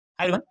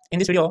Hi everyone, in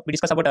this video we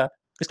discuss about a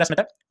crisscross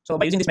method. So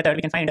by using this method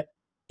we can find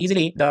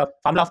easily the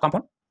formula of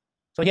compound.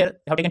 So here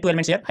we have taken two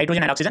elements here,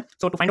 hydrogen and oxygen.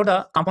 So to find out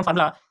the compound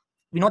formula,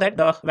 we know that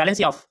the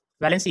valency of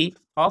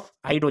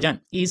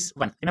hydrogen is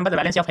 1. Remember, the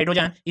valency of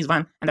hydrogen is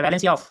 1 and the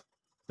valency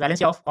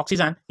of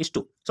oxygen is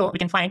 2. So we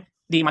can find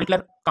the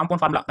molecular compound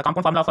formula, the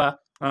compound formula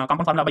of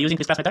compound formula by using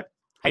crisscross method.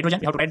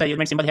 Hydrogen, we have to write the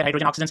element symbol here.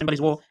 Hydrogen, oxygen symbol is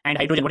O, and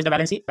hydrogen, what is the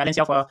valency? Valency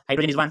of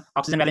hydrogen is 1,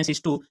 oxygen valency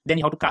is 2. Then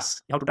you have to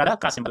cross. You have to draw the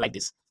cross symbol like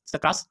this. It's the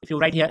cross. If you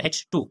write here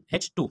H2,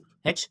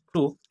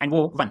 and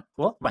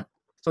O1.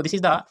 So this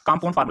is the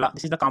compound formula.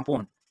 This is the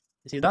compound.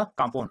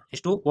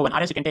 H2O1. Or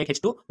else you can take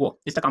H2O.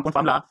 This is the compound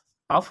formula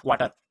of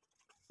water.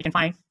 You can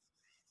find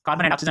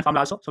carbon and oxygen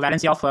formula also. So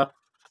valency of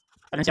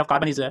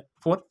carbon is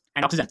 4,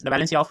 and oxygen, the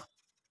valency of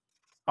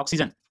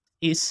oxygen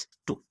is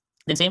 2.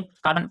 Then same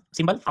carbon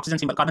symbol, oxygen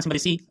symbol. Carbon symbol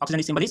is C,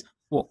 oxygen symbol is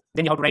O.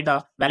 Then you have to write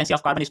the valency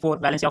of carbon is 4,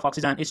 valency of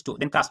oxygen is 2.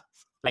 Then cross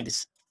like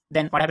this.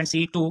 Then what happens?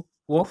 C2O4,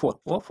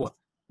 O4.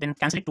 Then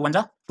cancel it, 2 1s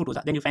are 2 2s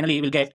are. Then you finally will get